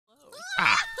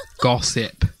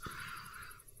Gossip.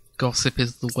 Gossip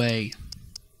is the way.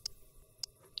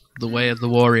 The way of the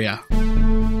warrior.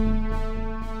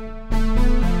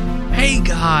 Hey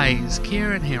guys,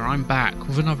 Kieran here. I'm back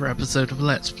with another episode of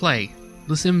Let's Play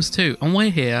The Sims 2, and we're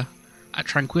here at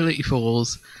Tranquility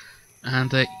Falls,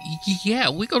 and yeah,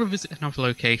 we got to visit another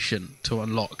location to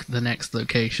unlock the next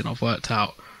location I've worked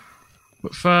out.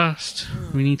 But first,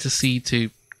 we need to see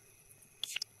to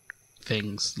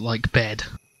things like bed.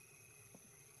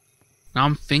 Now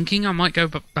I'm thinking I might go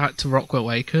back to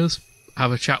Rockwell Acres,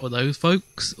 have a chat with those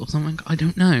folks or something. I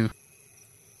don't know.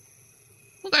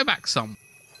 We'll go back some.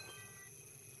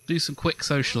 Do some quick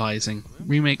socialising.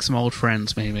 Remake some old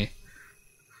friends, maybe.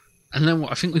 And then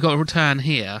I think we've got to return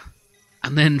here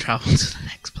and then travel to the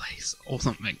next place or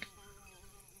something.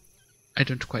 I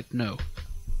don't quite know.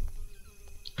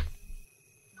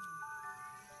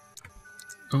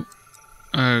 Oh.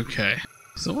 Okay.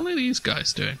 So what are these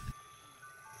guys doing?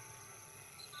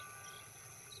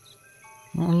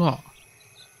 Not a lot.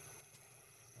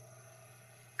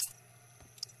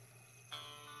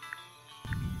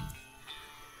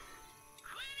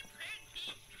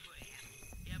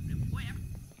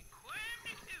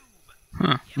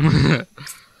 Huh.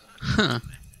 Huh.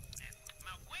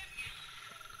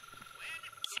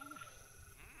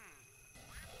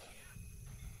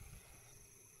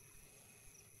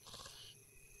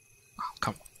 Oh,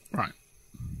 come on. Right.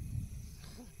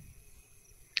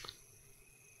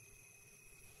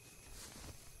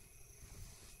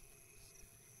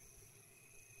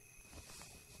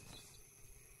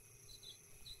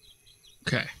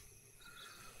 Okay.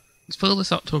 Let's fill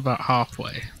this up to about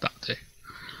halfway. That'll do.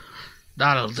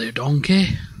 That'll do,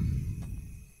 donkey.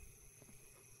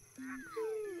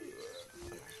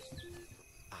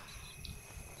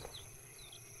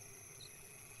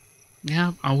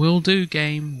 Yeah, I will do,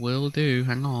 game. Will do.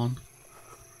 Hang on.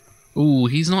 Ooh,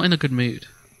 he's not in a good mood.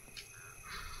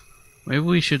 Maybe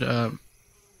we should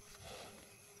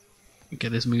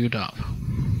get his mood up.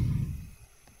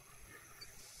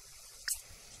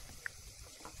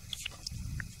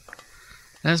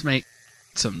 Let's make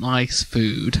some nice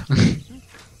food.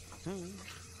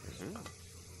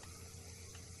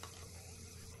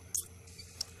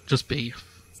 Just beef.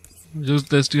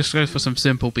 Let's just go for some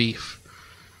simple beef.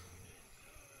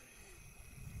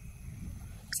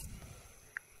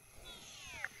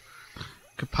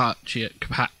 Carpaccio,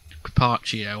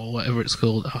 or whatever it's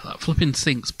called. Oh, that flipping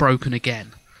sink's broken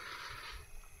again.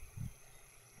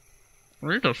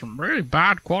 These are some really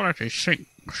bad quality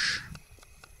sinks.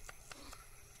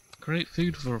 Great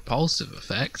food with a repulsive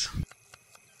effect.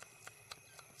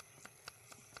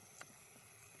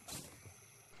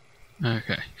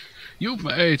 Okay. You've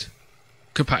made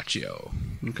carpaccio.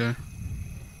 Okay.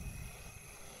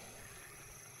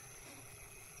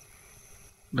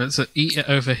 Let's eat it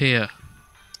over here.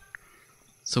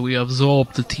 So we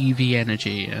absorb the TV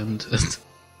energy and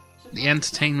the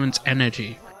entertainment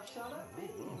energy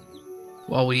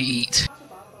while we eat.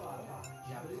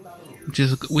 Which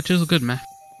is a good method.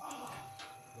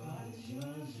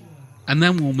 And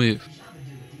then we'll move.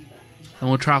 And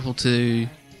we'll travel to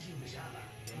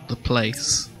the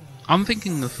place. I'm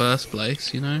thinking the first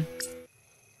place, you know?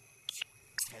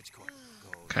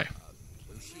 Okay.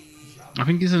 I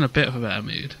think he's in a bit of a better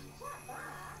mood.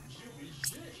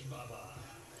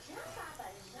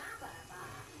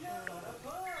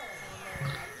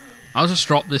 I'll just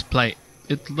drop this plate.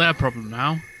 It's their problem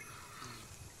now.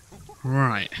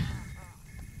 Right.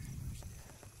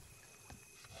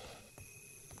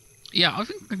 Yeah, I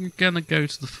think I'm gonna go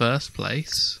to the first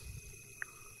place.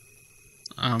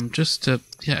 Just to...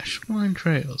 yeah, Shoreline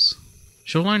Trails.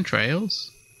 Shoreline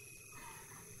Trails?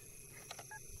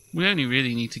 We only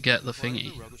really need to get the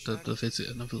thingy. The visit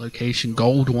another location.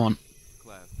 Gold one.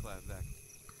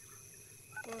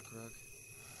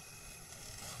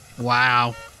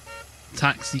 Wow.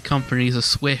 Taxi companies are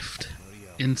swift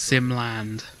in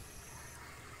Simland.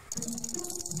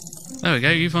 There we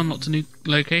go, you've unlocked a new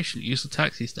location. Use the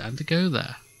taxi stand to go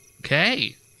there.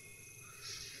 Okay.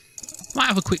 Might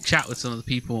have a quick chat with some of the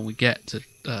people when we get to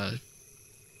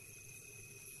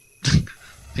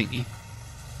thingy.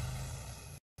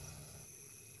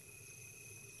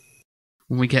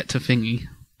 When we get to thingy.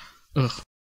 Ugh.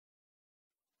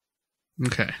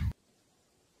 Okay.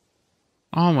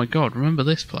 Oh my god, remember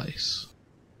this place?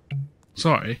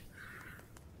 Sorry.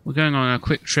 We're going on a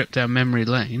quick trip down memory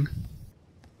lane.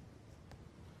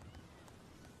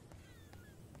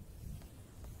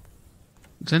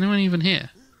 Is anyone even here?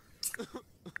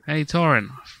 Hey, Torrin.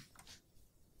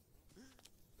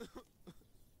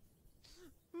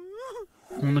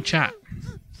 I want to chat.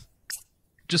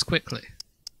 Just quickly.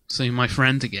 See my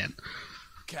friend again.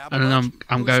 and then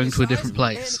I'm going to a different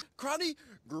place.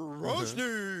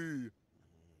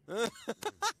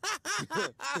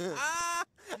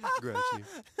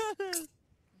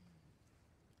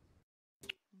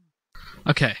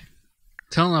 Okay,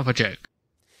 tell another joke.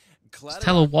 Just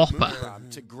tell a whopper.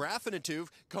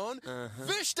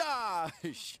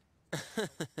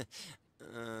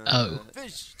 Oh.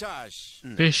 Fish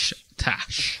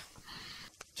tash.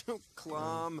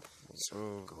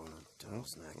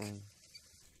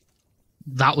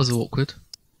 That was awkward.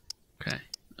 Okay.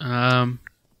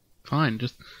 Fine,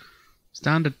 just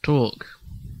standard talk.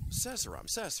 Sesaram,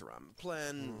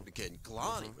 plan, get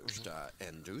glani,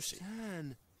 endusi.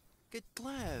 Get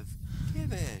glev,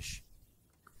 kivish.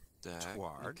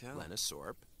 Twarg,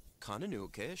 lenasorp,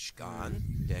 konanuke, shkan,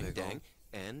 dang,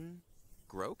 and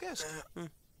grokas.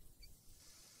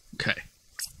 Okay.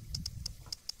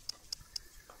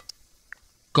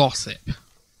 Gossip.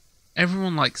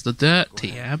 Everyone likes the dirt,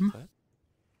 TM.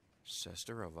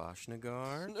 Sister of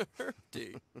Ashnagar,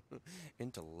 nerdy,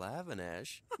 into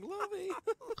Lavanesh, Glovey.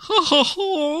 Ho ho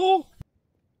ho!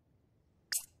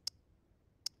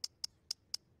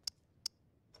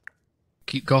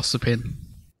 Keep gossiping.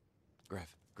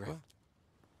 Grev.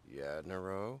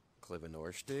 Yadnaro,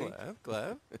 Clivenorsti,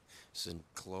 Glev, St.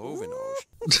 Clovenosh,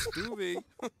 Scooby.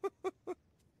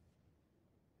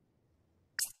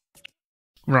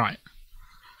 Right.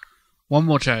 One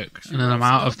more joke, and then I'm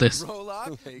out of this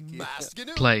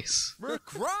place.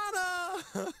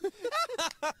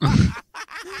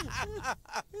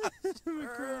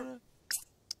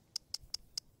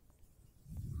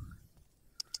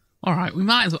 Alright, we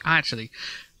might as well actually...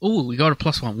 Oh, we got a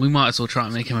 +1. We might as well try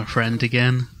and make him a friend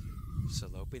again.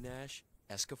 Salopinash,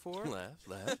 Escafor, left.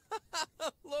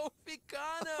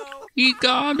 Loficano.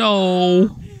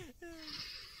 Igano!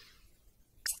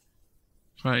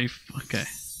 Right, okay.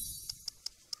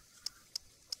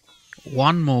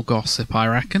 One more gossip, I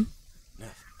reckon.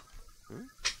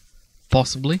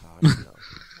 Possibly. Be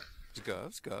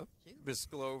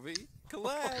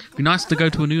nice to go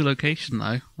to a new location,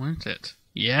 though, won't it?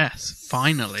 Yes,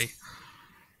 finally.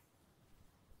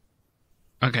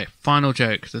 Okay, final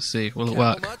joke. Let's see. Will it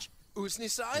work?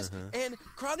 And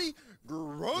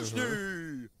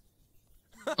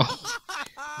Oh.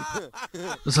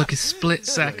 There's like a split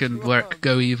second where it could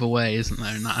go either way, isn't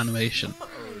there, in that animation?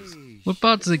 We're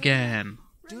buds again.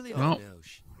 Well,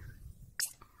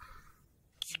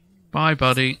 bye,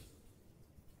 buddy.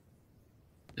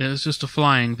 It was just a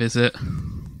flying visit.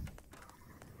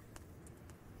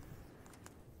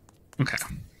 Okay.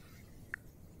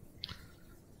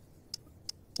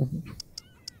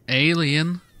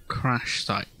 Alien crash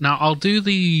site. Now, I'll do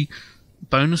the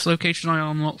bonus location I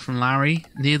unlocked from Larry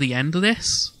near the end of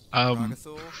this.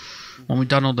 When we've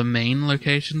done all the main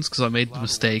locations, because I made the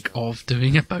mistake of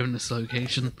doing a bonus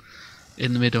location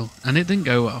in the middle, and it didn't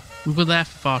go well. We were there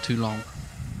for far too long.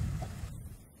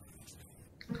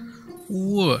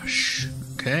 Whoosh.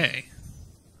 Okay.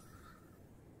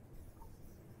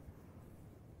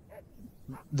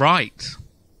 Right.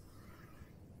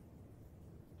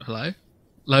 Hello?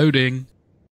 Loading.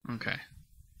 Okay.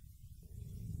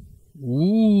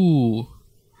 Ooh.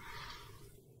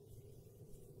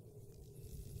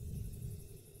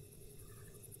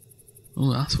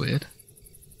 Oh, that's weird.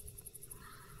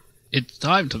 It's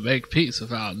time to make peace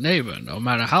with our neighbor, no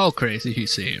matter how crazy he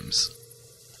seems.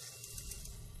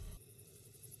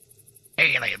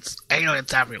 Aliens!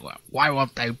 Aliens everywhere! Why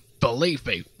won't they believe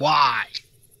me? Why?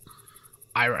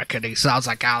 I reckon he sounds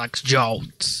like Alex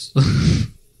Jones.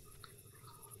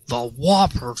 The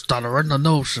whoppers that are in the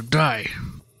news today.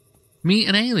 Meet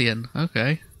an alien.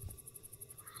 Okay.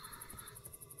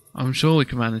 I'm sure we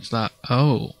can manage that.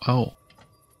 Oh.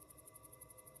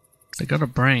 They got a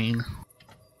brain.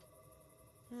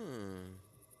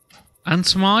 And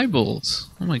some eyeballs.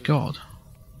 Oh my god.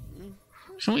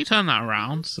 Shouldn't we turn that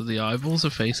around so the eyeballs are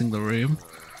facing the room?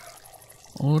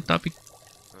 Or would that be...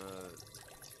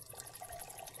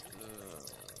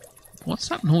 What's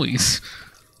that noise?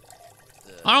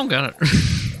 I don't get it.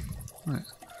 Right.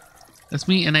 Let's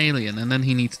meet an alien and then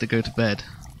he needs to go to bed.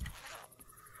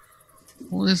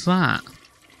 What is that?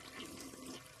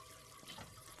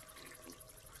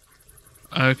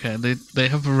 Okay, they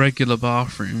have a regular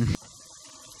bathroom.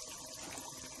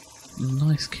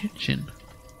 Nice kitchen.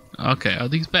 Okay, are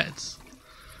these beds?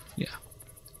 Yeah.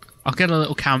 I'll get a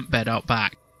little camp bed out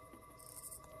back.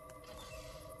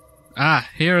 Ah,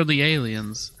 here are the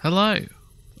aliens. Hello.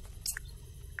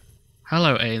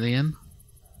 Hello, alien.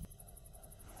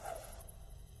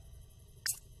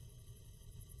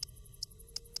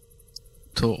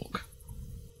 Talk.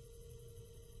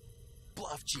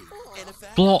 Blotchy. In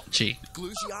effect, Blotchy.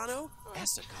 Gluciano,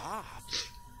 Esakov.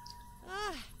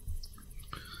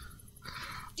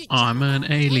 I'm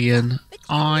an alien.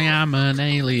 I am an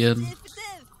alien.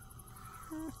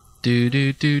 Do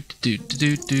do do do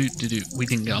do do do do. We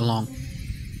didn't get along.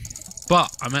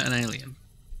 But I met an alien.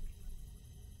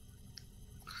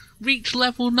 Reach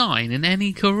level 9 in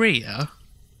any career?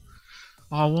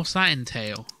 Oh, what's that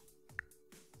entail?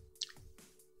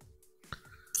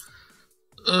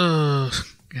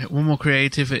 Get one more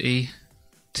creativity.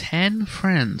 10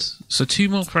 friends. So 2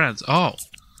 more friends. Oh.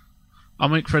 I'll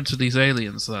make friends with these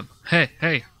aliens then. Hey,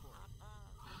 hey.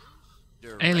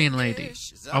 Alien lady.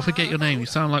 I'll forget your name. You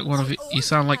sound like you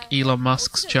sound like Elon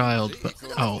Musk's child, but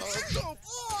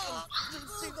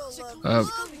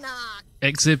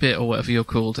exhibit or whatever you're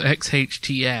called.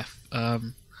 XHT-F.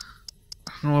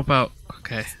 What about...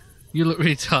 Okay. You look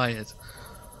really tired.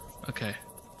 Okay.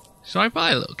 Should I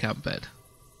buy a little camp bed?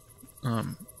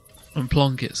 And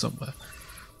plonk it somewhere?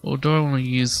 Or do I want to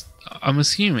use... I'm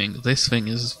assuming this thing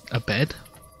is a bed.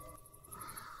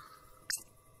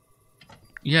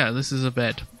 Yeah, this is a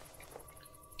bed.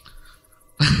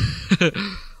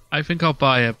 I think I'll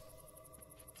buy a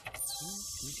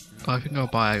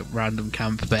random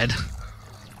camp bed.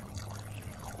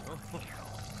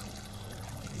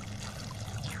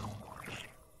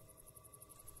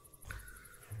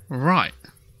 Right.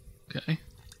 Okay.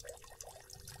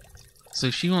 So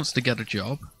she wants to get a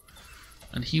job,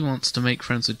 and he wants to make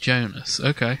friends with Jonas.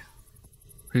 Okay.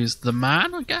 Who's the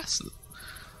man, I guess?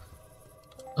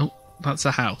 Oh, that's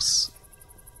a house.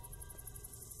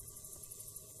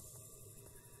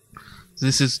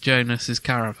 This is Jonas's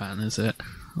caravan, is it?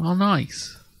 Oh,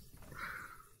 nice.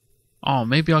 Oh,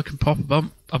 maybe I can pop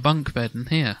a bunk bed in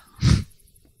here.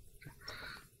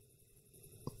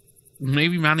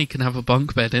 Maybe Manny can have a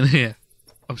bunk bed in here.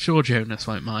 I'm sure Jonas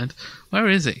won't mind. Where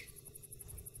is he?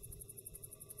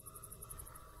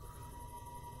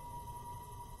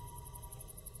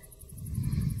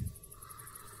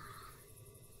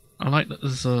 I like that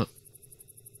there's a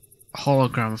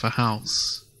hologram of a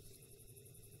house.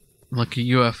 Like a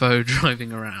UFO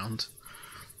driving around.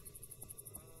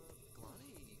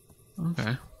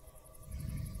 Okay.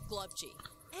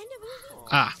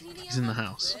 Ah, he's in the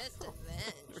house.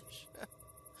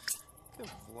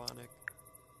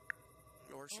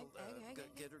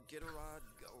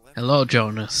 Hello,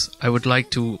 Jonas. I would like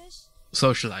to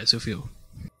socialize with you.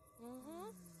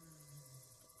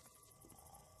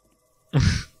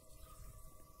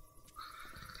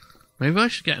 Maybe I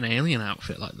should get an alien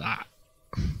outfit like that.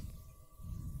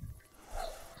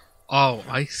 Oh,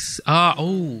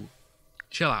 oh.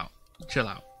 Chill out. Chill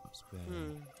out.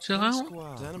 Chill out.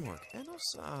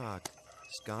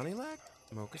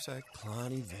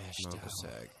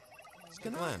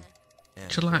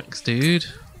 Chillax, dude.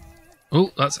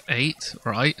 Oh, that's 8,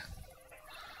 right.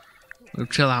 We'll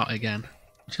chill out again.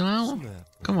 Chill out?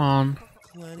 Come on.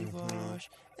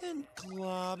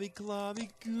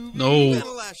 No.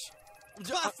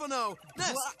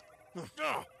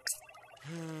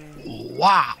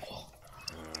 Wow.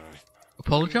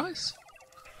 Apologize?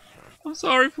 I'm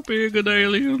sorry for being an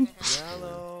alien.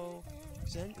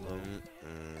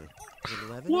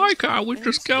 Why can't we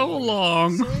just get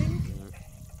along?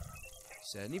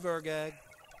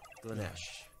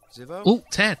 Oh,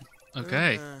 10.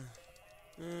 Okay.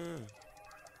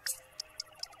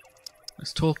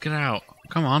 Let's talk it out.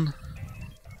 Come on.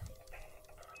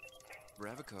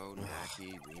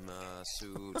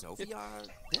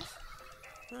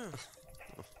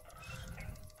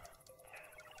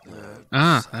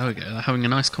 Ah, there we go. They're having a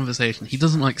nice conversation. He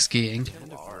doesn't like skiing.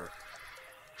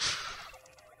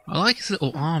 I like his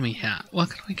little army hat. Why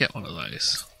can I get one of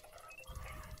those?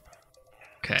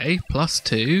 Okay,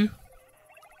 +2.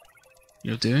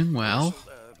 You're doing well.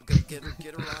 Okay.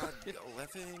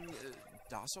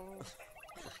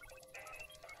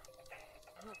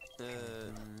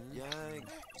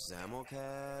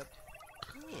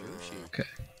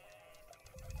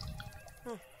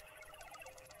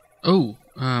 Oh,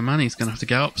 Manny's gonna have to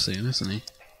get up soon, isn't he?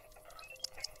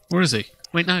 Where is he?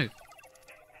 Wait, no.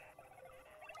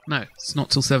 No, it's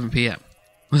not till 7 PM.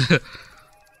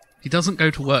 He doesn't go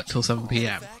to work till 7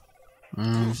 PM.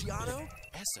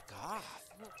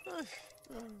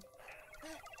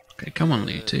 Okay, come on,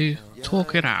 you two.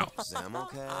 Talk it out.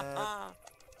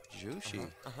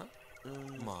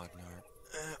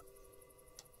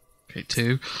 Okay,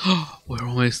 2. We're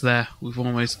almost there. We've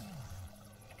almost...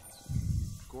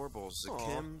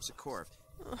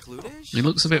 He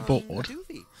looks a bit bored.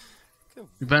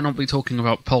 We better not be talking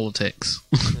about politics.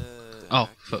 Oh,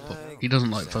 football. He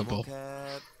doesn't like football.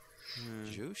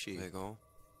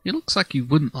 He looks like he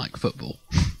wouldn't like football.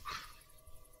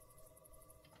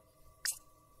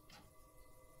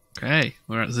 Okay,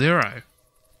 we're at 0.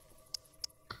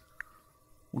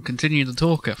 We'll continue the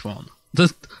talkathon.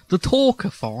 The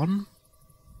talkathon?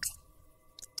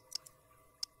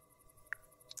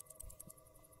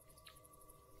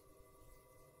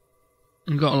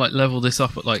 I've got to like level this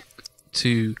up at like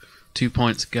 2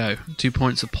 points a go. 2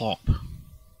 points a pop.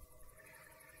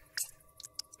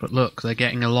 But look, they're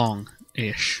getting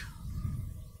along-ish.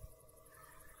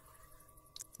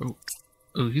 Oh,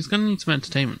 he's going to need some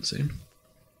entertainment soon.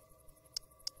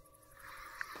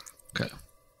 Okay.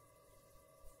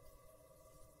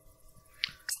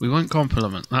 We won't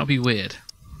compliment, that'll be weird.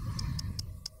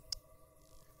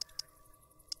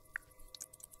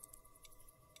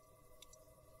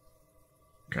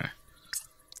 Okay.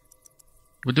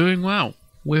 We're doing well.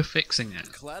 We're fixing it.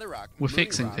 We're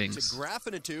fixing things.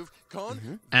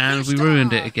 And we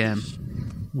ruined it again.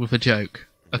 With a joke.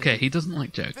 Okay, he doesn't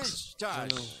like jokes.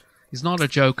 He's not a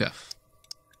joker.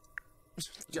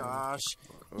 Josh,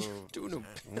 do no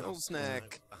pill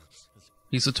snack.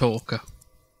 He's a talker.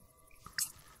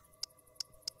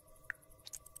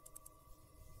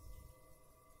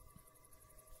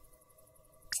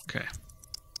 Okay.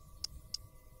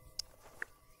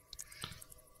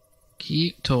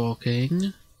 Keep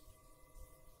talking.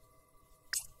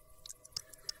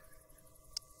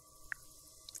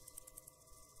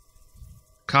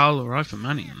 Carl arrived for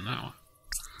Manny in an hour.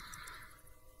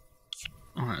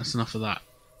 Alright, that's enough of that.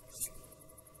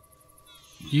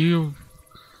 You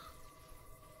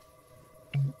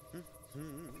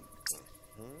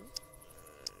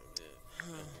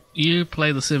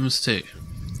play The Sims 2.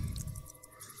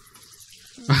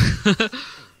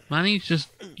 Manny's just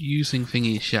using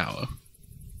Thingy's shower.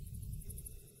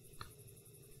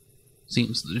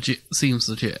 Seems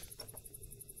legit.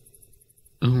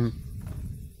 Ooh.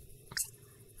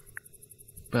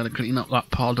 Better clean up that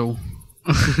puddle.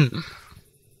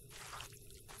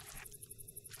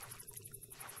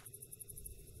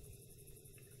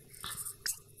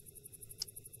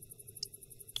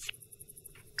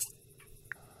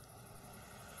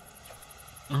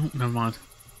 Oh, never mind.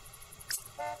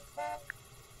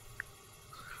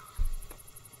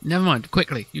 Never mind,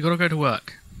 quickly, you gotta go to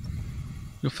work.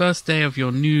 Your first day of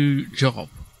your new job,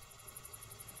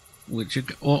 which you're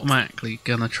automatically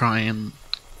gonna try and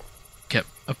get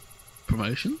a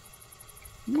promotion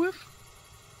with?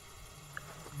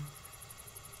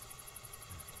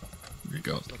 Oh my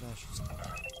god.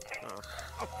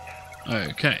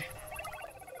 Okay.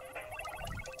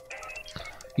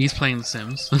 He's playing The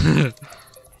Sims.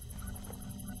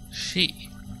 She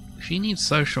needs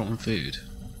social and food.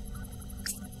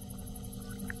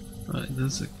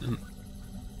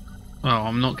 Oh,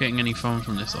 I'm not getting any fun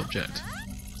from this object.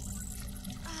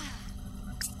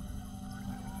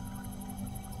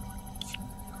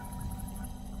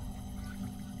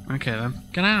 Okay then,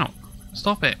 get out!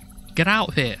 Stop it! Get out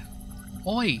of here!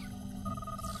 Oi!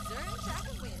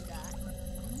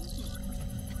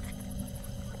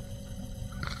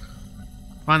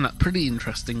 I find that pretty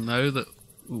interesting though, that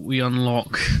we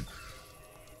unlock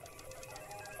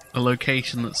a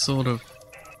location that's sort of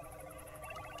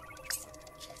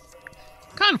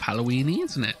kind of Halloween-y,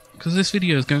 isn't it? Because this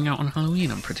video is going out on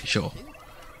Halloween, I'm pretty sure.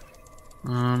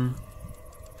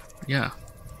 Yeah.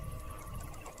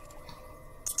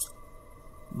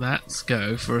 Let's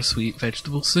go for a sweet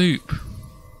vegetable soup.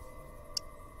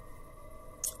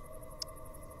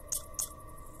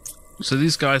 So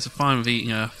these guys are fine with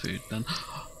eating earth food then.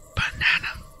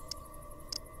 Banana!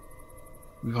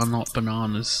 We've unlocked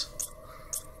bananas.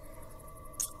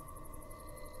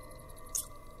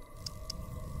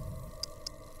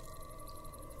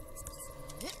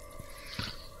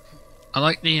 I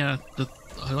like the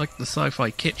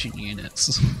sci-fi kitchen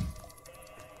units.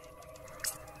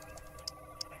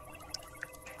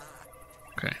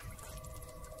 Okay.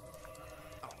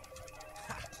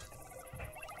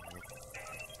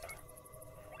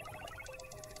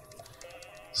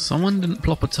 Someone didn't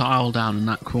plop a tile down in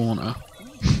that corner.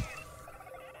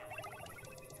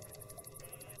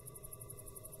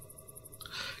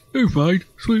 Who made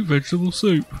sweet vegetable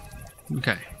soup?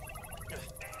 Okay.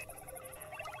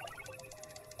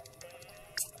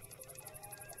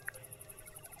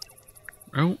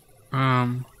 Oh,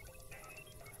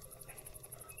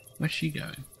 where's she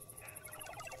going?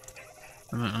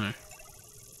 I don't know.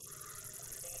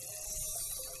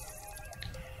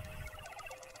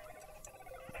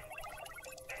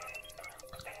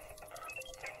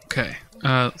 Okay,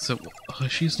 so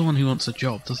she's the one who wants a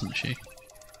job, doesn't she?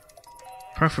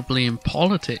 Preferably in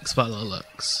politics by the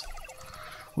looks.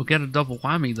 We'll get a double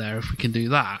whammy there if we can do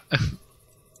that.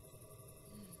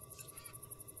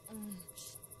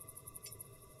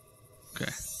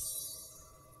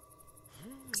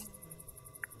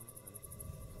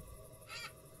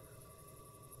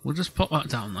 We'll just pop that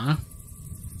down there.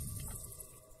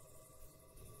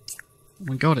 Oh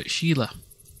my god, it's Sheila.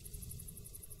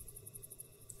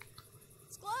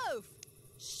 Sklove!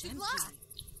 Shugla!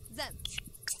 Zem!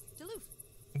 Duluth!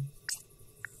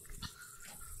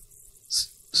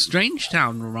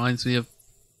 Strangetown reminds me of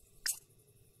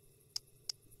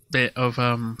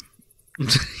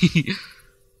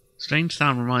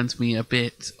Strangetown reminds me a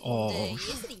bit of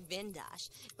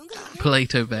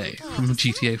Plato Bay from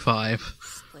GTA 5.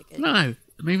 No,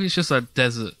 maybe it's just that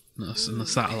desertness and the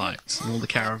satellites and all the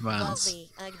caravans.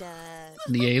 And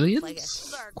the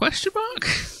aliens? Question mark?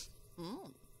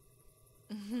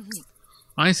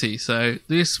 I see, so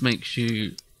this makes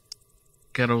you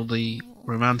get all the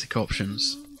romantic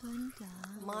options.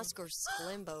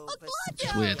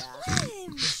 It's weird.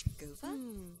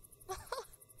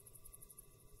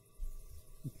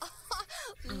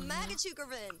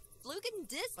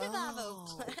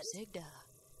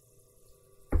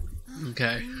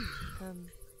 Okay.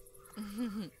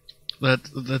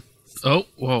 Oh,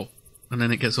 whoa. And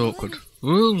then it gets awkward.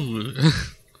 Ooh.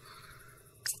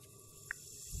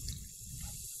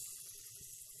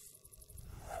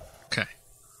 Okay.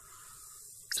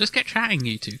 Just get chatting,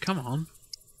 you two. Come on.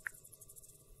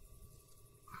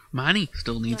 Manny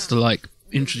still needs to, like,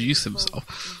 introduce himself.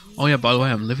 Oh yeah, by the way,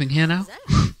 I'm living here now.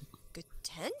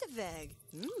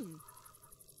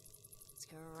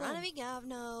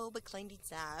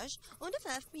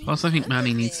 Plus, I think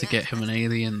Manny needs to get him an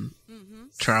alien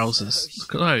trousers.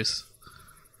 Look at those.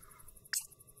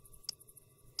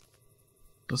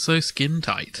 They're so skin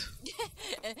tight.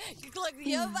 I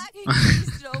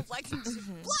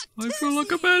feel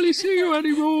like I barely see you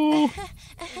anymore.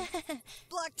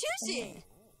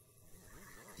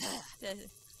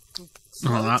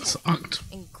 Oh, that sucked.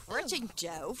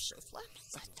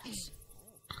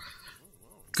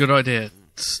 Good idea.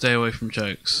 Stay away from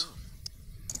jokes.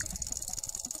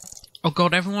 Oh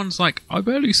god, everyone's like, I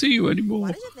barely see you anymore.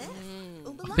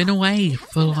 I've been away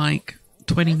for like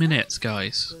 20 minutes,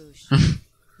 guys.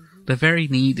 They're very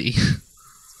needy.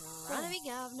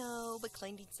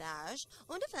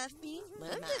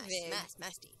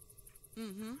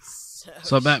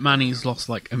 So I bet Manny's lost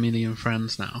like 1 million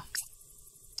friends now.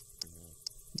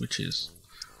 Which is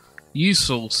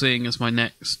useful, seeing as my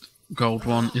next gold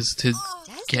one is to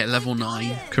get level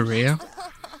 9 career,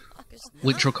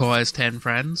 which requires 10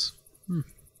 friends.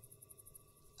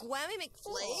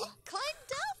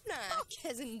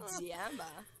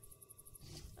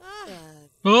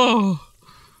 Oh!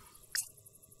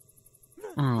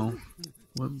 Oh.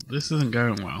 Well, this isn't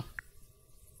going well.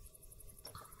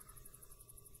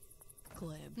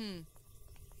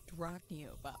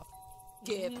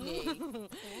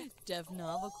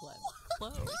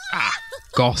 Ah!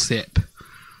 Gossip.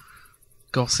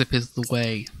 Gossip is the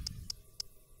way.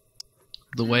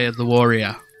 The way of the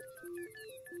warrior.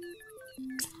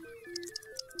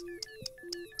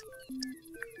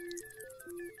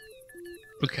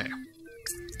 Okay.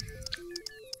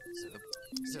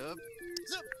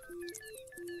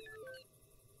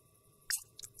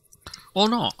 Or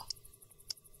not.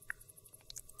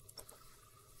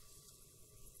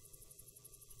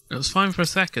 It was fine for a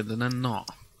second and then not.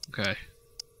 Okay.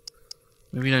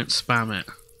 Maybe don't spam it.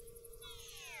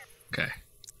 Okay.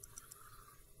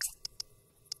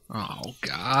 Oh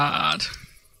god.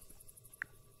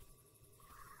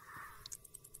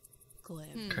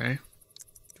 Okay.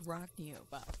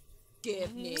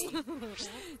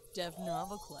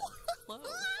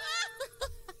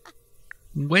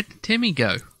 Where did Timmy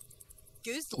go?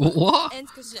 What? Did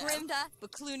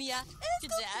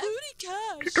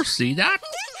you see that?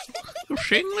 You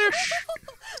see English?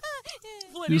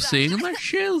 You see English,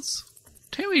 Shiz?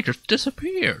 Timmy just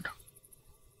disappeared.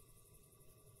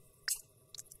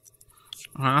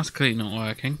 Oh, that's clearly not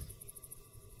working.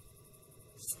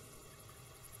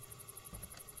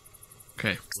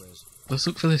 Okay, let's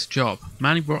look for this job.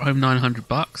 Manny brought home 900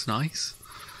 bucks. Nice.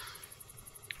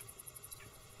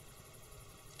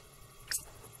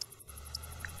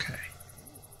 Okay.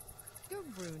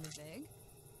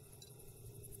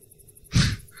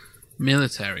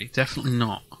 Military, definitely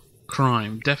not.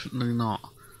 Crime, definitely not.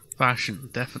 Fashion,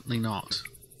 definitely not.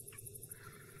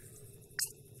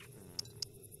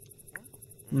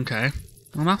 Okay,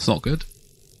 well that's not good.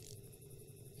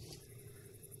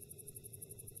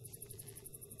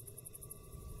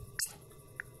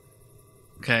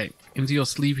 Okay, into your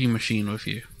sleeping machine with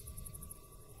you.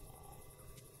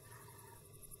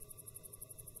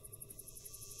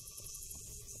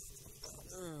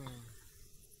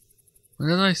 Where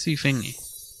did I see Thingy?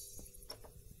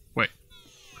 Wait.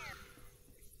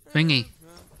 Thingy.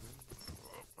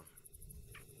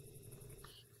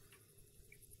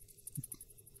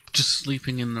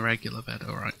 sleeping in the regular bed,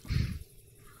 alright.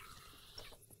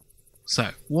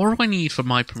 So, what do I need for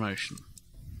my promotion?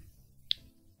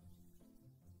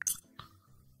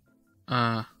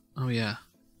 Oh yeah.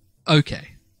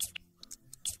 Okay.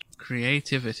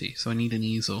 Creativity, so I need an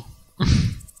easel.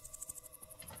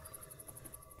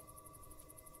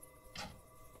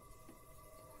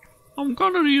 I'm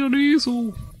gonna need an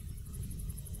easel.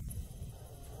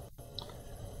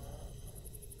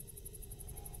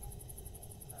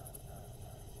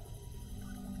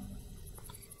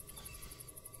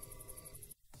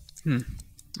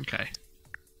 Okay.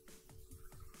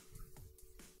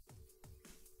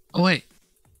 Oh wait.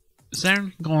 Is there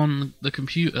anything on the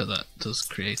computer that does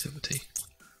creativity?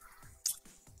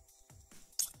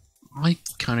 I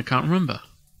kinda can't remember.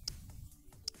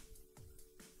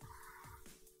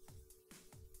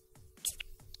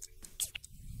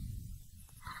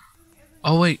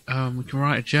 Oh wait, we can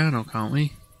write a journal, can't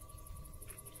we?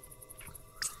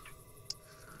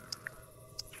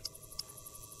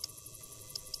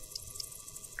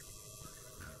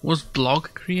 Was blog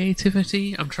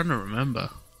creativity? I'm trying to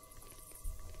remember.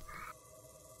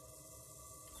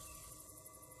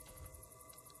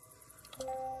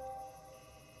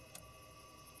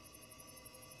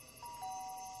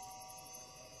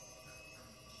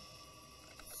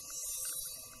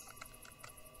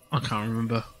 I can't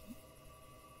remember.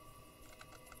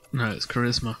 No, it's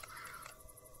charisma.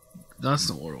 That's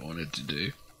not what I wanted to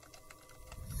do.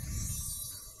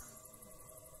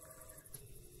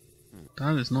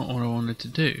 That is not what I wanted to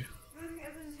do.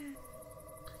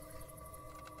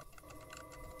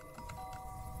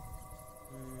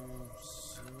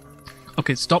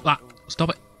 Okay, stop that. Stop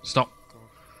it. Stop.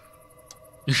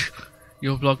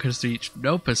 Your blog has reached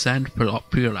 0%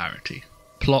 popularity.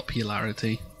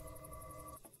 Popularity.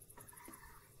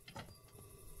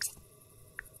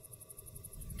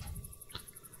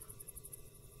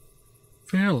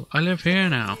 Phil, I live here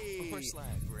now.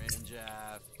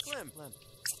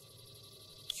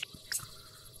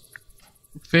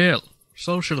 Phil,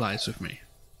 socialize with me.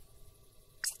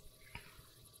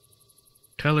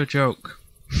 Tell a joke.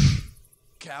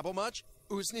 Kabel much,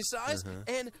 usni size,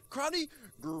 and krani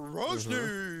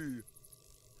groshny.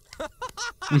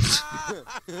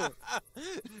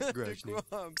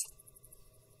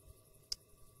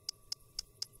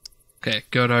 Okay,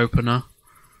 good opener.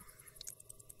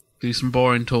 Do some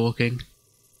boring talking.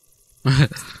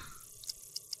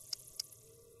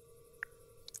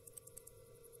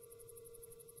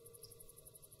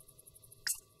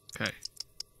 Okay.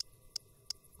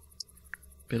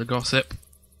 Bit of gossip.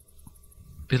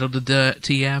 Bit of the dirt,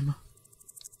 TM.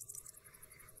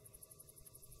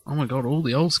 Oh my god, all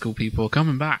the old school people are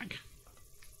coming back.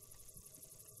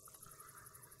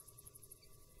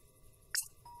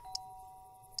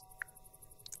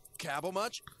 Kabel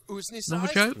much, usni Another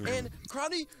size, joke? and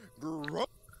krani groshny.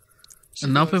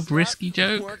 Another risky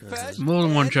joke? More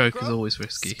than one joke is always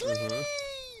risky.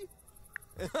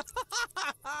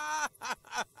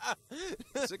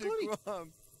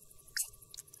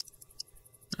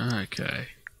 Okay.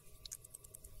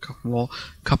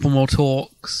 Couple more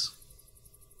talks.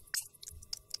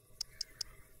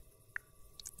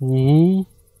 Ooh.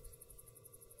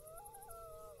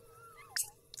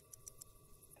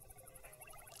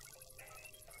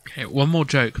 Okay, one more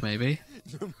joke maybe.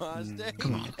 Come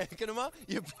on.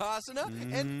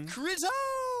 And Krito!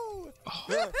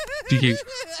 You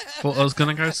thought I was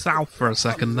gonna go south for a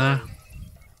second there.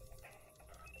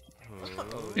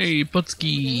 Hey,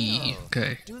 Butsky.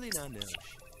 Okay.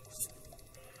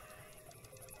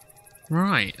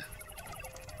 Right.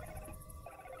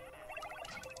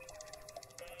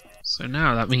 So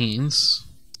now that means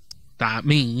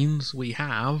we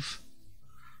have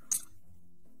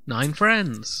 9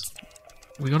 friends.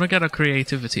 We're gonna get our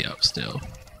creativity up still,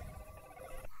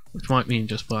 which might mean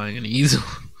just buying an easel.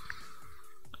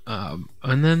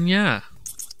 And then yeah.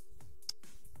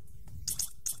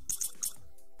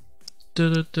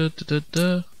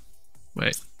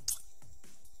 Wait.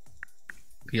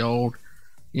 The old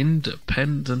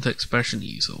independent expression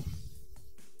easel.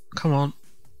 Come on.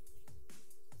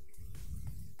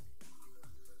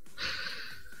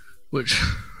 Which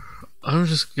I'm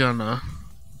just gonna,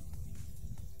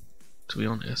 to be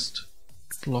honest,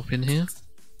 flop in here.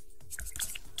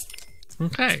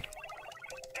 Okay.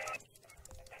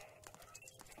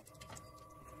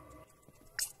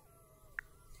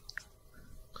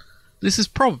 This is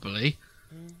probably,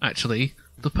 actually,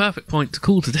 the perfect point to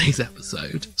call today's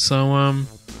episode. So,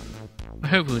 I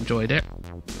hope you enjoyed it.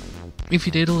 If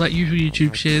you did, all that usual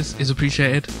YouTube shares is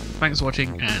appreciated. Thanks for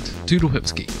watching, and Toodle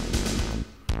Pipski.